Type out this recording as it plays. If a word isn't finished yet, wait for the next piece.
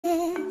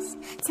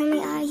Tell me,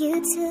 are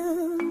you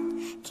too?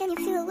 Can you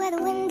feel where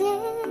the wind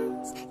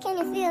is? Can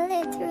you feel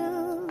it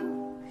through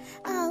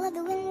all of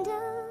the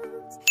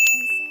windows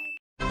inside?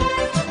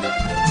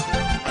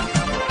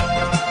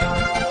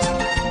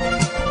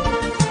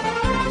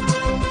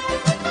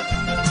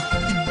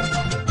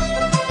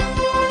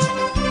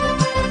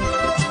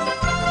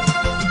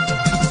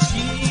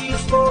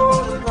 She's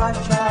for the bright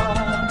child,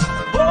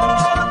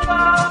 born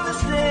from the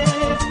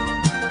stage.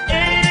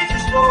 Age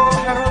is for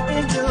her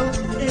angels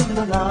in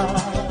the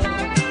night.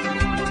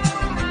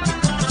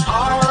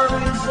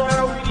 Armies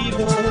are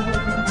weaving,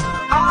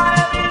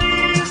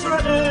 eyelids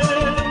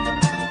running.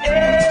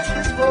 Age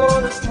is for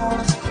the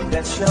stars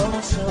that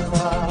shone so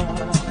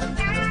bright.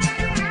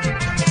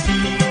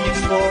 She's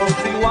for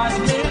the wise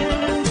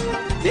men,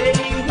 they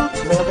who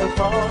tell the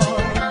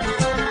part.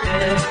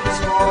 Age is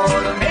for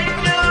the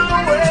angel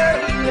where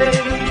he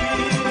lay.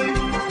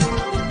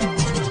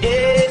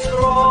 Age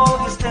for all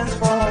he stands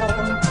for.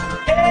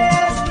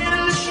 Age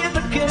will ship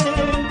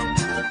again.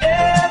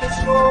 Age is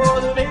for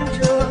the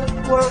angel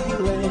where he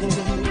lay.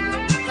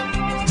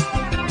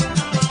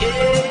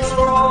 Age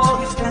for all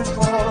he stands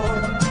for.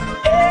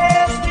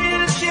 Age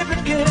will ship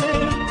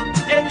again.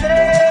 And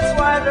that's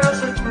why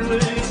there's a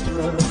place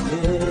for us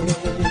there.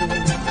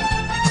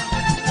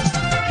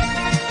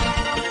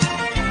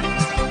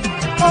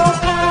 Oh,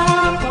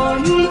 come, all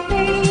ye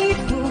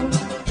faithful,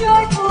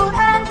 joyful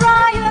and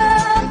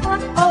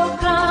triumphant. Oh,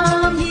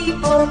 come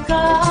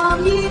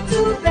ye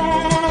to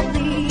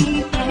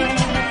Bethlehem.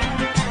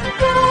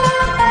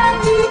 Come and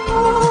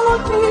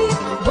behold me,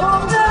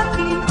 born the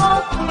King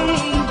of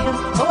Ages.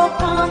 Oh,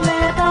 come,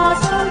 let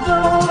us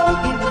adore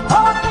him.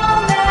 Oh,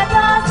 come, let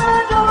us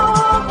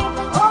adore him.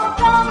 Oh,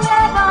 come,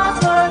 let us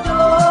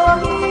adore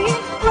him.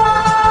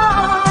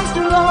 Christ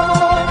the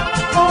Lord,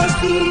 oh,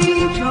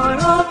 teacher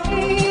of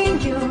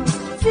angels,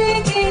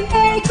 sing in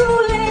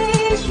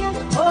eculation.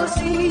 Oh,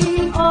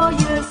 sing all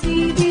your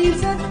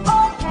citizens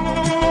of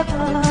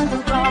heaven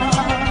above.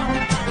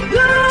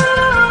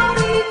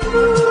 Glory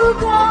to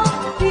God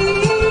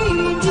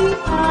in the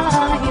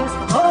highest.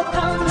 Oh,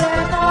 come,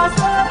 let us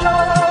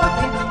adore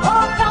him.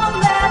 Oh, come,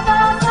 let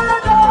us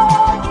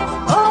adore him.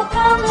 Oh,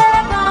 come,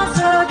 let us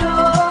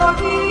adore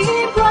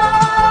him.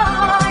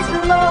 Christ the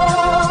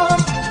Lord.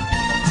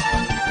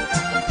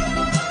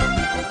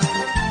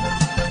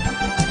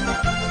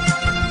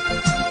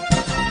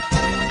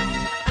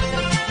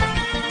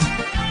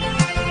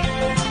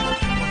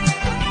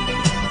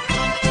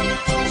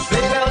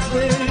 Sleigh bells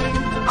ring,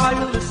 are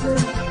you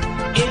listening?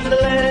 In the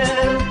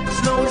land,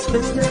 snow is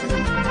glistening.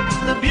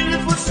 The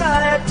beautiful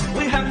sight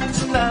we have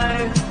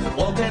tonight,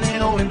 walking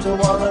in a winter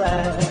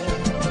wonderland.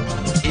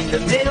 In the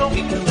middle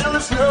we can build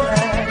a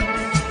snowman.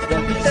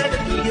 Then we take a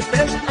key,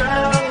 especially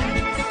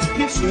round.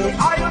 You say,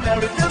 are you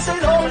married? They'll say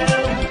no,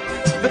 man.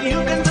 But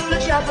you can do the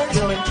job when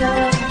you're in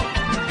town.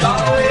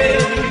 Galway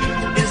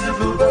is the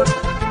bluebird.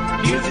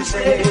 You just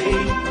say,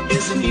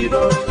 is the new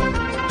bird.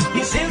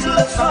 He sings a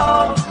love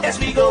song as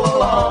we go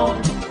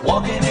along,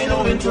 walking in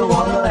a winter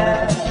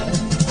wonderland.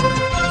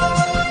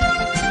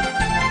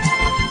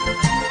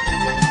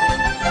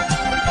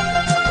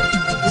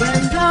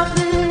 When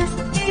darkness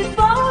is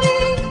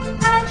falling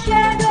and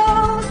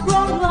shadows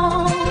grow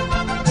long,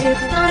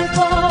 it's time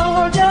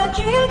for the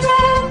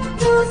children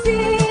to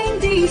sing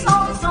this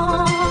old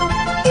song.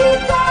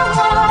 It's the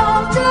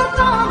of the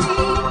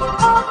coming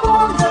of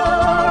wonder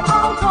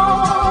on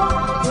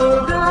top. The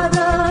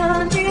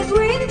garden is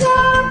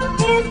winter,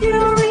 is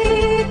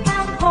fury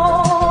and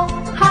cold.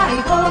 Hi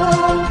ho,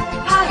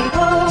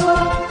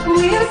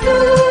 we'll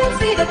soon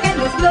see the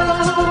candles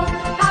glow.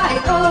 Hi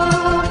ho,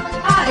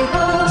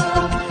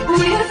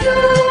 we'll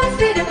soon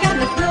see the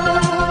candles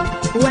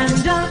glow. When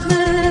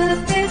darkness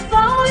is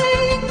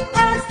falling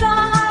and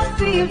stars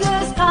fill the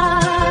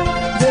sky,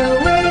 the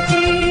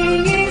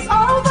waiting is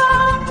over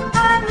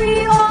and we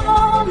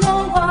all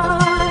know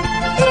why.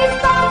 It's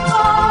time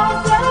for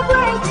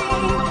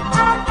celebrating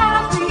and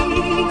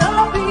having a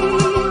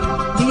beat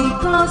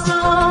because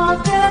of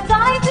the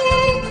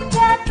tidings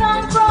that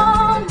come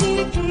from the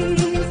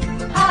east.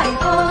 Hi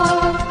ho,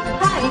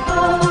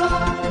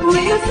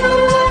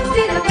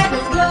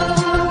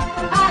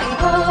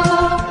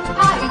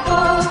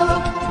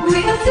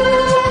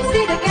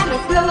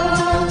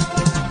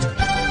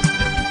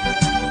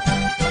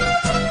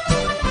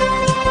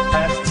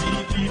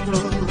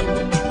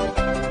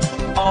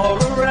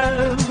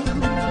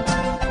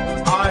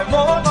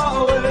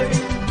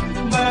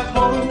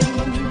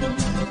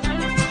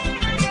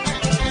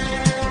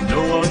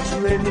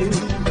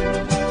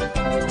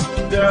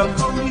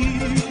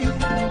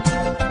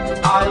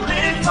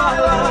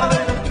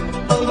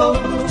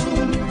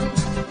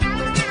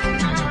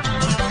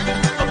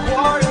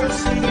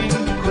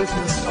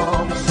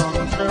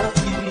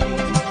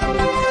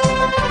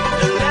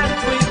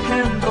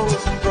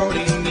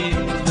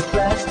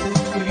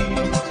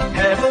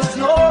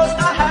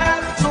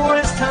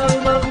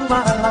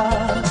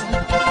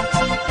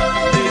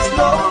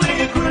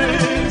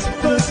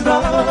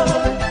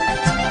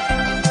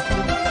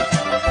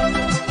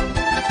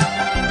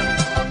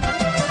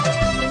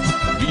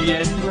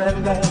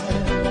 granddad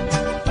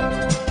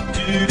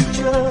to the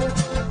church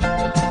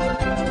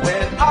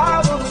when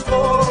I was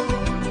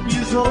 4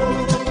 years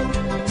old.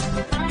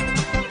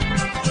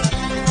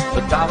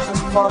 1,000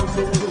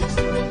 voices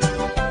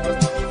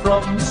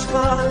from the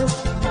skies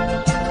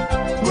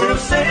were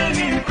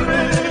singing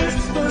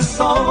Christmas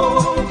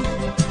songs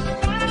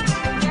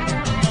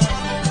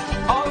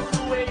all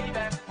the way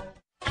back home.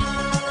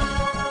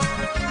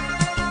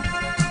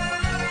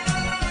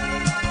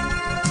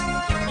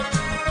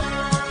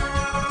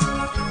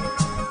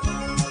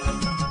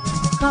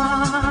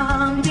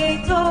 Come, they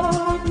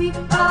told me,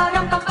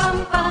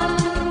 ram-pa-pam-pam,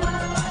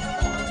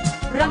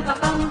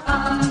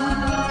 ram-pa-pam-pam.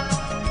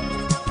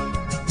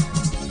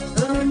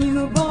 A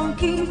newborn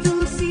king to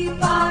see,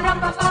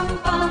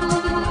 ram-pa-pam-pam,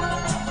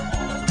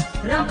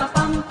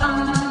 ram-pa-pam-pam.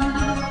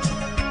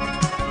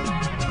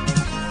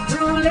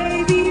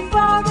 Roulette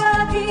before the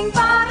king,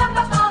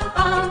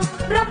 ram-pa-pam-pam,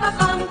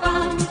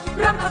 ram-pa-pam-pam,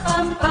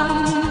 ram-pa-pam-pam.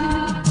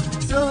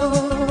 So,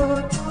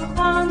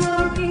 upon the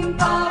king,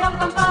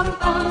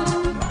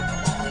 ram-pa-pam-pam,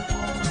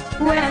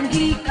 when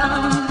he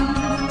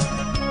comes.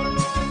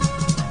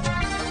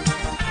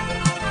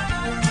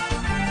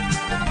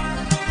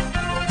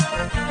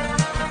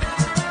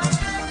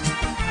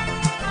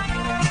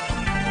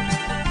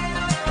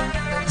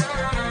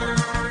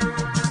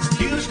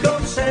 Here's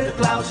comes Santa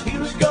Claus,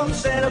 here's comes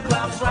Santa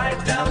Claus,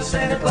 right down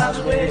Santa Claus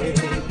way.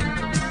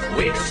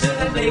 Wakes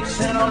and lakes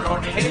and on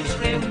our heads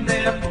ring,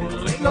 they're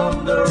pulling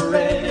on the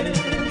red.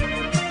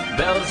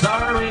 Bells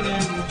are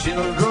ringing,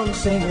 children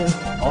singing,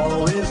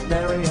 all is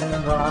merry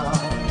and round.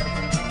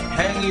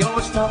 Hang your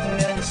stocking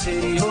and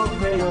say your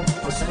prayer,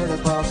 for Santa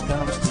Claus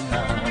comes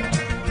tonight.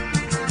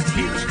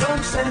 Here's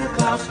comes Santa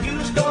Claus,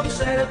 here's comes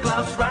Santa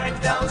Claus, right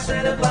down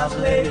Santa Claus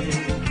Lane.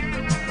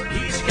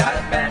 He's got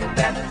a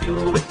backpack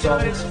filled with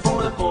toys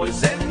for the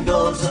boys and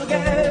girls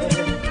again.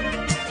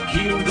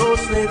 Here goes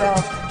sleigh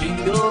bells,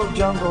 jingle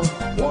jungle,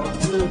 what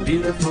a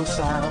beautiful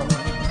sound.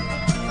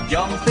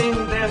 Young thing,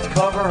 there's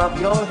cover up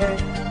your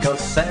head, 'cause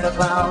Santa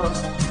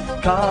Claus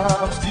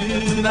comes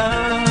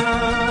tonight.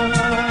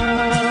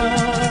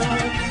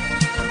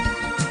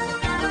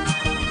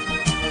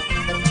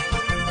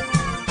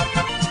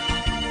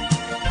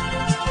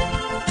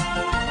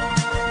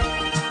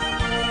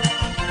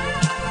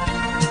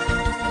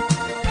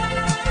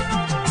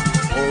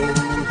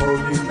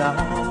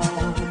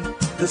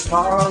 The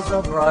stars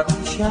are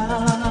brightly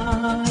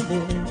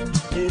shining.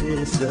 It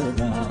is the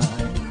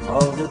night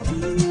of the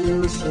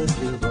dear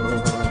Savior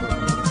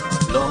born.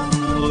 Long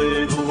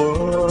live the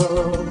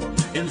world,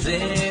 in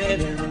Zen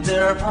and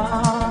their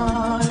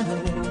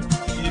pining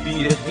to be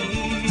a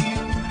heat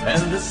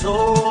and the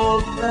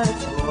soul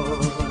that's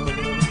world.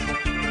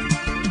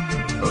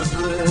 A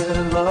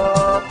thrill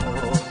of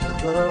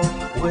the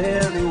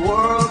weary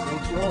world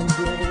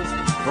rejoices,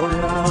 for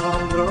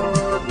yonder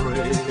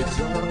breaks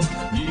a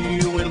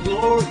new and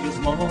glorious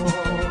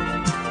morn.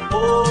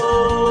 Oh,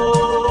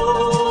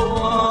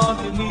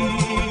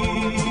 underneath,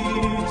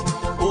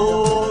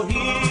 oh,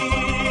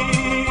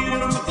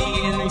 hear the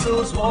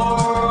angels'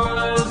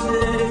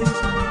 voices.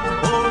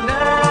 Oh,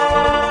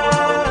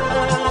 night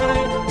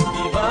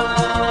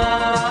divine,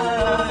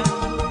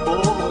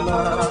 oh,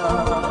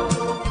 night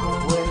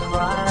when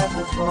Christ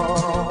is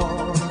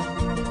born.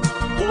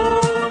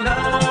 Oh,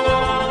 night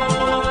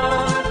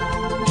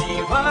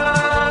divine,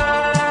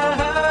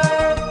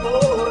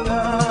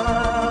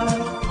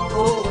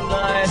 oh,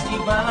 night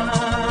divine.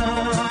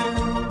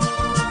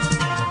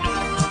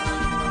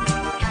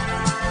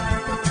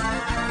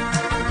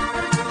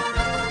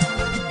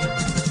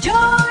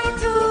 Joy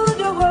to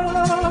the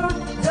world,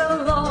 the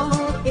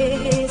Lord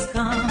is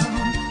come.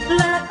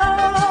 Let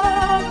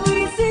earth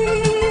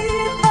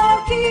receive our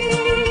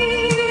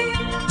King.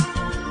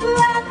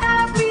 Let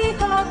every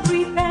heart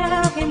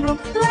prepare him room.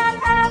 Let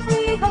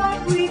every heart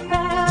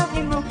prepare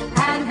him room.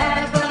 And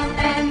heaven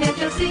and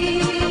nature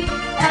see.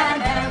 And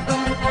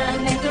heaven and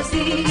nature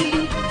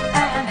see.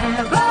 And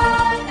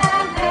heaven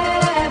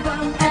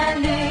and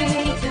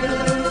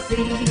nature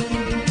see.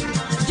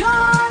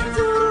 Joy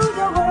to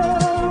the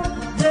world,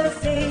 the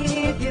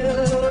Savior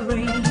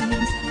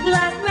reigns.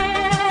 Let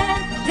men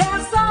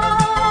dance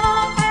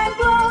song and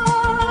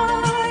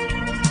glory.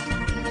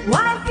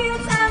 White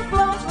fields and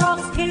floods,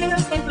 rocks,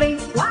 hills and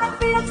plains. White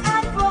fields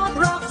and floods,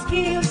 rocks,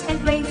 hills and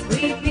plains.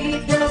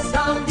 Repeat the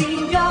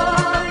sounding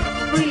joy.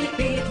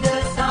 Repeat the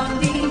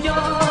sounding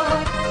joy.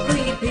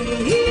 Repeat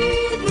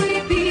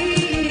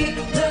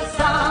the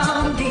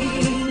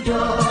sounding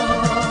joy.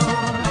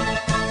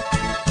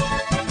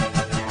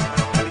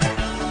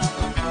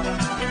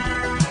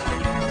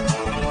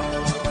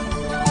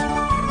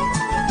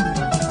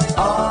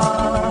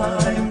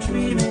 I'm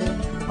dreaming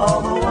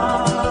of a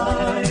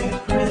white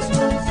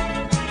Christmas,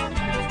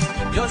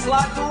 just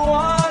like the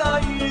one I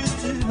used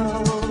to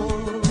know,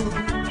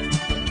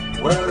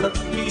 where the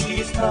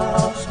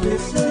treetops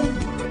glisten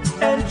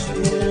and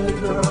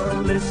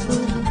children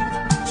listen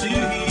to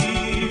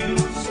you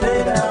stay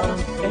down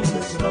in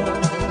the snow.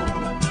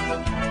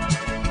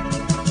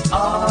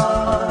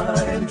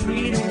 I'm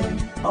dreaming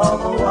of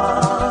a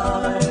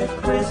white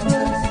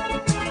Christmas,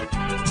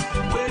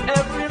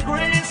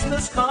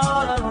 Christmas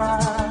card I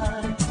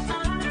write.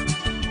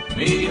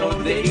 May your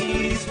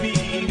days be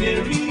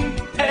merry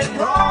and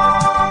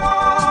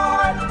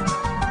bright,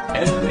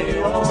 and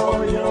may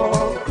all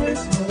your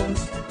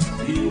Christmas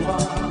be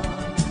white.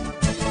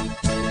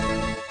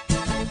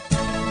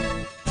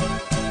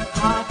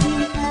 Happy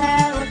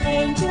carol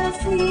angels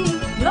sing,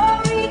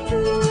 glory to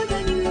the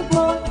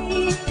newborn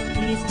King.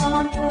 Peace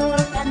on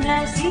earth and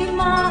mercy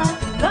mild,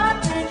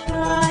 God and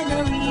shine the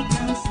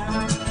radiant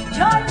sun.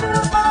 Joy to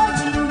all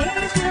the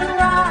nation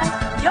rise,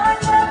 join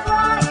the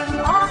crying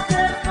of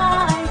the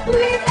night.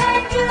 With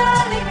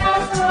angelic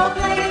bells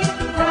proclaim,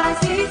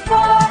 Christ is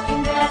born in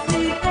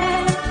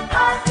Bethlehem.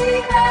 Happy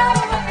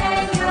carol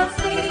angels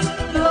sing,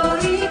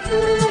 glory to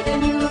the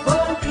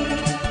newborn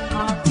King.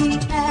 Happy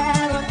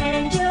carol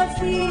angels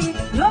sing,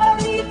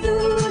 glory to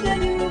the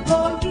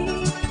newborn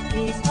King.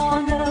 Peace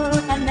on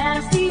earth and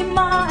mercy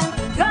mild,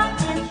 God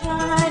and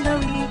shine the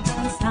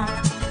radiant sun.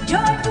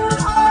 Joy to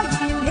all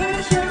the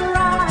nation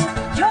rise,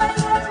 join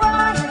the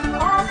crying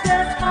of the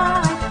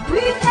sky.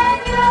 With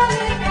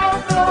angelic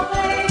bells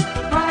proclaim,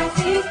 Christ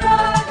is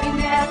born in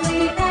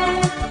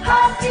Bethlehem.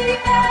 Happy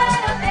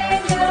carol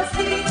angels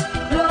sing,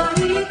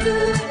 glory to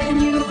the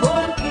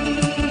newborn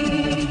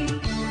King.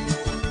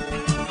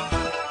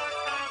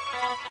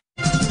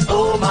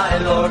 Oh my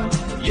Lord,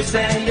 you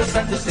sent your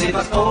Son to save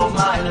us. Oh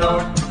my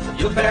Lord,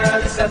 you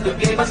barely said to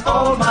give us.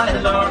 Oh my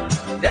Lord,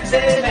 that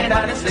same man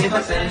died and saved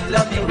us and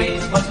love me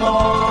raise once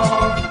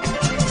more.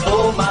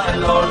 Oh my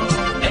Lord,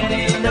 and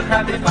in the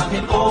crowd they found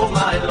him. Oh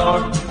my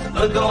Lord,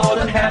 the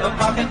golden head of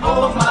mountain.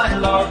 Oh my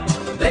Lord,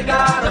 they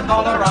got a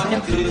all around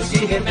him to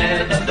see him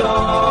and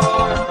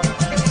adore.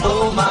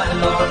 Oh my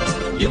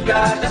Lord, you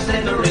got us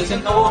in the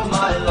reason. Oh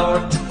my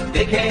Lord,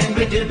 they came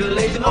with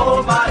jubilation.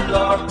 Oh my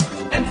Lord,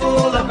 and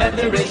full of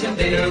admiration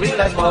they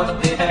realized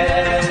what they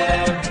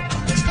had.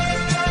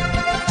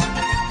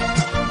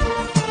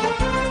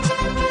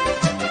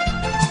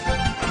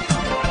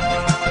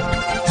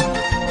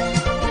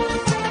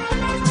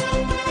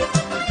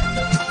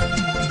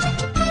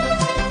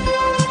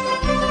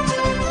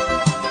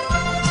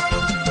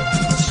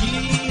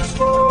 She's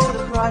for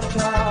the Christ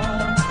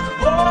child,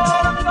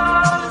 born of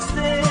Father's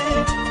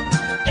name.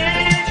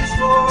 Angels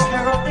for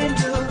herald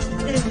angels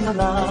in the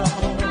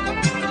night.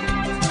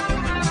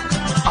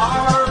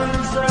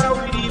 Arms are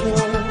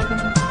weaving,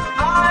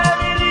 I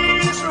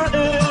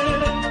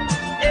Israel.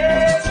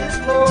 Angels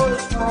for the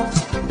stars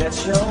that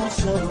shone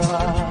so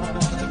bright.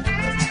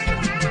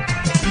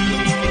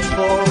 These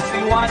for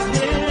the wise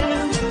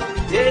men,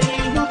 they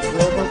who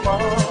travel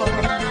far.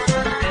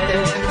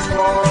 Angels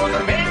for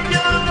the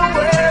angels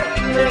where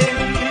he lays.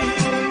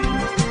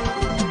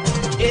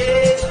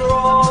 It's for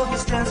all he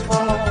stands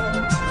for.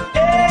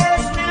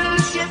 It's still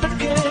shepherd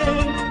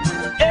king.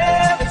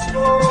 It's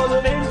for the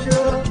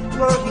angel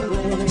where he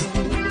lays.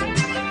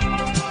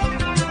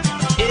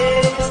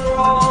 It's for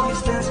all he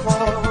stands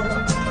for.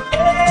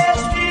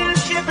 It's still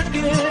shepherd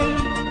king.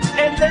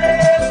 And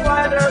that's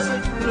why there's a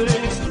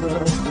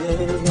Christmas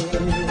day.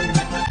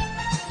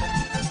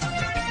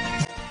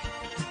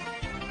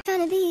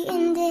 Trying to be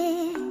in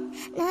there,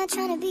 not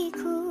trying to be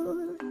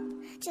cool,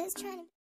 just trying to